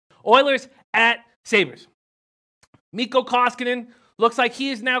Oilers at Sabres. Mikko Koskinen looks like he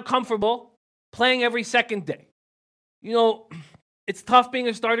is now comfortable playing every second day. You know, it's tough being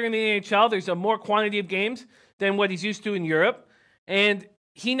a starter in the NHL. There's a more quantity of games than what he's used to in Europe. And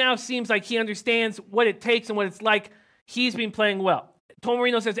he now seems like he understands what it takes and what it's like. He's been playing well. Tom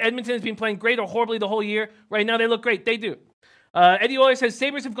Marino says Edmonton has been playing great or horribly the whole year. Right now they look great. They do. Eddie Oiler says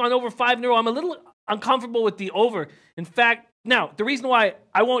Sabres have gone over 5 in a row. I'm a little uncomfortable with the over. In fact, now, the reason why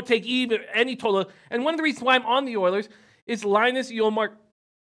I won't take any total, and one of the reasons why I'm on the Oilers is Linus Ullmark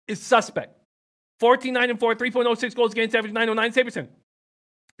is suspect. 14-9-4, 3.06 goals against average, 909 Sabres.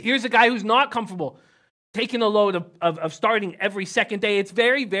 Here's a guy who's not comfortable taking a load of starting every second day. It's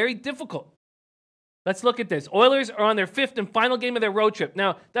very, very difficult. Let's look at this. Oilers are on their 5th and final game of their road trip.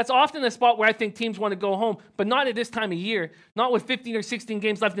 Now, that's often a spot where I think teams want to go home, but not at this time of year, not with 15 or 16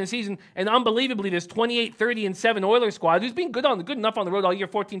 games left in the season, and unbelievably, this 28-30-7 Oilers squad, who's been good enough on the road all year,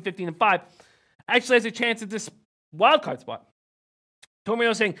 14-15-5, actually has a chance at this wild card spot.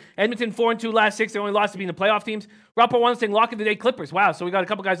 Tomio saying Edmonton 4-2 last 6. They only lost to being the playoff teams. Rapport one saying lock of the day Clippers. Wow, so we got a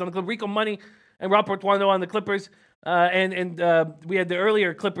couple guys on the Clippers. Rico Money and Rapport Twando on the Clippers. And we had the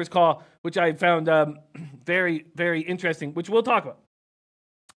earlier Clippers call, which I found very, very interesting, which we'll talk about.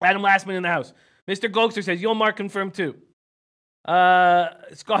 Adam Lastman in the house. Mr. Gokster says, Ullmark confirmed too.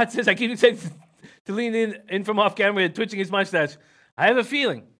 Scott says, I keep saying to lean in from off camera, twitching his mustache. I have a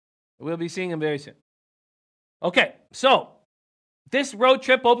feeling we'll be seeing him very soon. Okay, so this road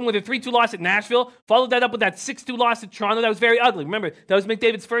trip opened with a 3-2 loss at Nashville, followed that up with that 6-2 loss at Toronto. That was very ugly. Remember, that was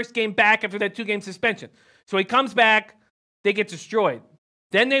McDavid's first game back after that 2-game suspension. So he comes back, they get destroyed.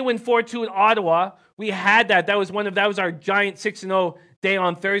 Then they win 4-2 in Ottawa. We had that. That was our giant 6-0 day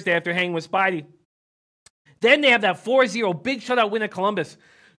on Thursday after hanging with Spidey. Then they have that 4-0 big shutout win at Columbus.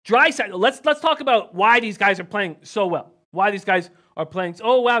 Draisaitl. Let's talk about why these guys are playing so well. Why these guys are playing.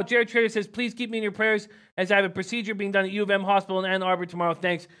 Oh, wow. Jared Trader says, please keep me in your prayers as I have a procedure being done at U of M Hospital in Ann Arbor tomorrow.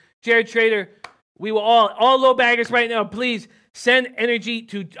 Thanks. Jared Trader, we will all low baggers right now, please send energy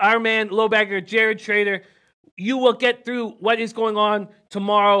to our man, low bagger Jared Trader. You will get through what is going on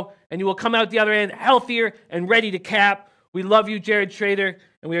tomorrow, and you will come out the other end healthier and ready to cap. We love you, Jared Trader,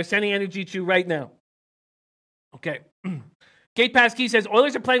 and we are sending energy to you right now. Okay. Gate Pass Key says,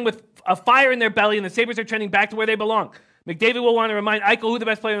 Oilers are playing with a fire in their belly, and the Sabres are trending back to where they belong. McDavid will want to remind Eichel who the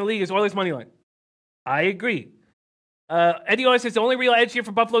best player in the league is. Oilers money line. I agree. Eddie Oilers says the only real edge here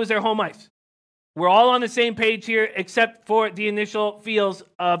for Buffalo is their home ice. We're all on the same page here, except for the initial feels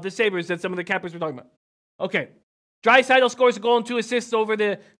of the Sabres that some of the cappers were talking about. Okay. Draisaitl scores a goal and 2 assists over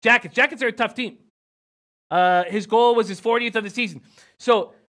the Jackets. Jackets are a tough team. His goal was his 40th of the season.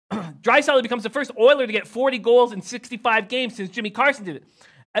 So Draisaitl becomes the first Oiler to get 40 goals in 65 games since Jimmy Carson did it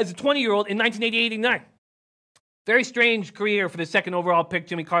as a 20-year-old in 1988-89. Very strange career for the second overall pick,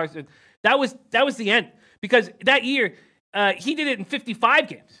 Jimmy Carson. That was the end. Because that year, he did it in 55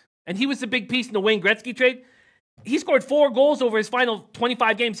 games. And he was the big piece in the Wayne Gretzky trade. He scored 4 goals over his final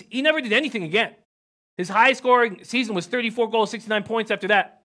 25 games. He never did anything again. His highest scoring season was 34 goals, 69 points after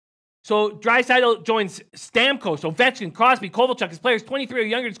that. So Draisaitl joins Stamkos, Ovechkin, Crosby, Kovalchuk, his players 23 or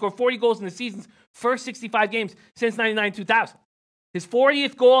younger to score 40 goals in the season's first 65 games since 99-2000. His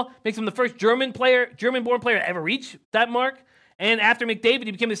 40th goal makes him the first German-born player to ever reach that mark. And after McDavid,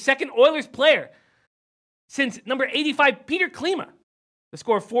 he became the second Oilers player since number 85, Peter Klima, to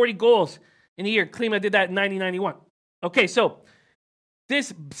score 40 goals in a year. Klima did that in 90-91. Okay, so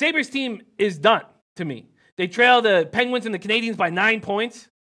this Sabres team is done to me. They trail the Penguins and the Canadiens by 9 points.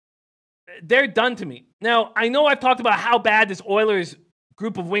 They're done to me. Now, I know I've talked about how bad this Oilers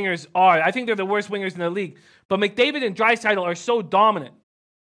group of wingers are. I think they're the worst wingers in the league. But McDavid and Draisaitl are so dominant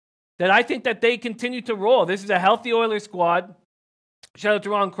that I think that they continue to roll. This is a healthy Oilers squad. Shout out to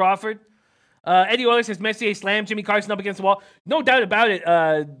Ron Crawford. Eddie Oilers says Messier slammed Jimmy Carson up against the wall. No doubt about it.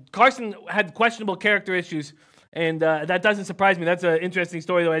 Carson had questionable character issues, and that doesn't surprise me. That's an interesting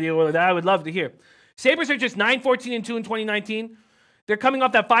story, though, Eddie Oilers, that I would love to hear. Sabres are just 9-14-2 in 2019. They're coming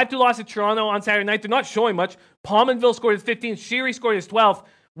off that 5-2 loss at Toronto on Saturday night. They're not showing much. Palmanville scored his 15th. Sheary scored his 12th.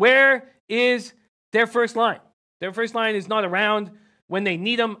 Where is their first line? Their first line is not around when they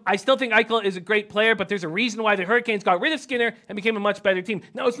need them. I still think Eichel is a great player, but there's a reason why the Hurricanes got rid of Skinner and became a much better team.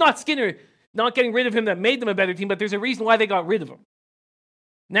 No, it's not Skinner not getting rid of him that made them a better team, but there's a reason why they got rid of him.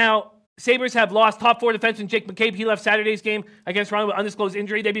 Now, Sabres have lost top 4 defenseman Jake McCabe. He left Saturday's game against Toronto with undisclosed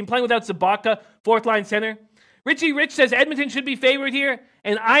injury. They've been playing without Zabaka, 4th-line center. Richie Rich says Edmonton should be favored here,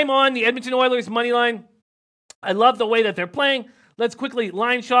 and I'm on the Edmonton Oilers money line. I love the way that they're playing. Let's quickly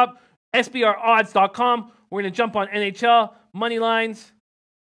line shop, SBRodds.com. We're going to jump on NHL money lines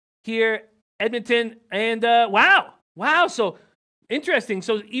here, Edmonton, and wow. So interesting.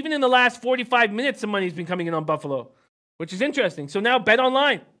 So even in the last 45 minutes, some money's been coming in on Buffalo, which is interesting. So now Bet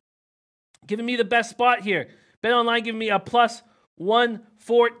Online, giving me the best spot here. Bet Online giving me a plus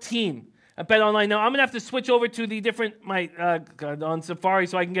 114 at Bet Online. Now I'm gonna have to switch over to the different on Safari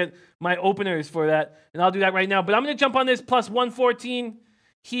so I can get my openers for that, and I'll do that right now. But I'm gonna jump on this plus 114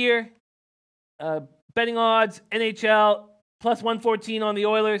 here. Betting odds, NHL plus 114 on the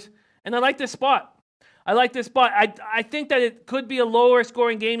Oilers, and I like this spot. I think that it could be a lower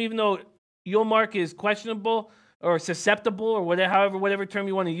scoring game, even though Ullmark is questionable or susceptible or whatever term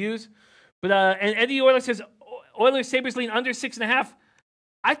you want to use. But and Eddie Oilers says Oilers Sabres lean under 6.5.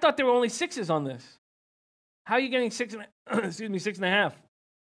 I thought there were only 6s on this. How are you getting 6.5?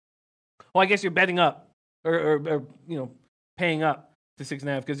 Well, I guess you're betting up or paying up to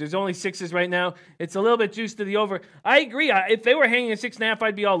 6.5 because there's only 6s right now. It's a little bit juiced to the over. I agree. If they were hanging at 6.5,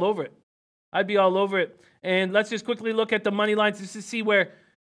 I'd be all over it. And let's just quickly look at the money lines just to see where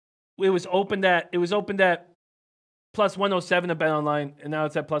it was opened at. It was opened at plus 107 at Bet Online, and now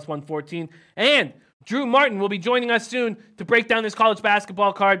it's at plus 114. And Drew Martin will be joining us soon to break down this college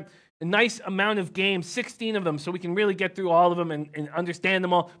basketball card. A nice amount of games, 16 of them, so we can really get through all of them and understand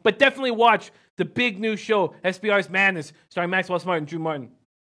them all. But definitely watch the big new show, SBR's Madness, starring Maxwell Smart and Drew Martin.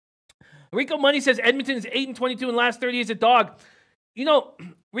 Rico Money says Edmonton is 8-22 in the last 30 as a dog. You know,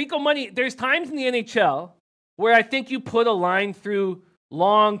 Rico Money, there's times in the NHL where I think you put a line through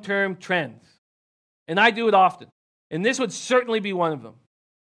long-term trends. And I do it often. And this would certainly be one of them.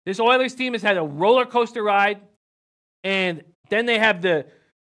 This Oilers team has had a roller coaster ride. And then they have that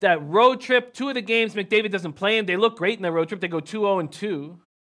road trip. 2 of the games, McDavid doesn't play in. They look great in that road trip. They go 2-0-2.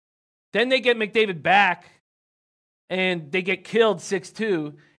 Then they get McDavid back. And they get killed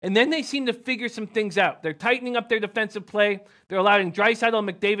 6-2. And then they seem to figure some things out. They're tightening up their defensive play. They're allowing Draisaitl and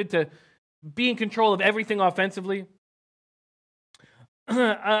McDavid to be in control of everything offensively.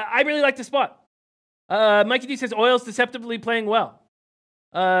 I really like the spot. Mikey D says Oil's deceptively playing well.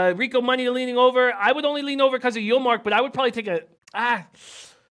 Rico Money leaning over. I would only lean over because of Ullmark, but I would probably take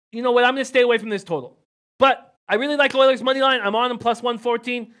you know what? I'm going to stay away from this total. But I really like Oilers money line. I'm on them plus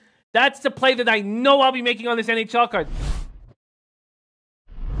 114. That's the play that I know I'll be making on this NHL card.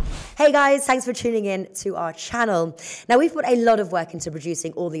 Hey guys, thanks for tuning in to our channel. Now we've put a lot of work into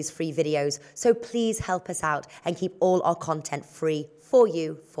producing all these free videos, so please help us out and keep all our content free for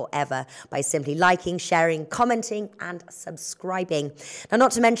you forever by simply liking, sharing, commenting, and subscribing. Now,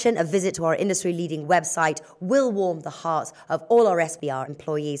 not to mention, a visit to our industry-leading website will warm the hearts of all our SBR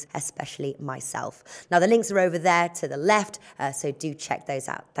employees, especially myself. Now, the links are over there to the left, so do check those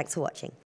out. Thanks for watching.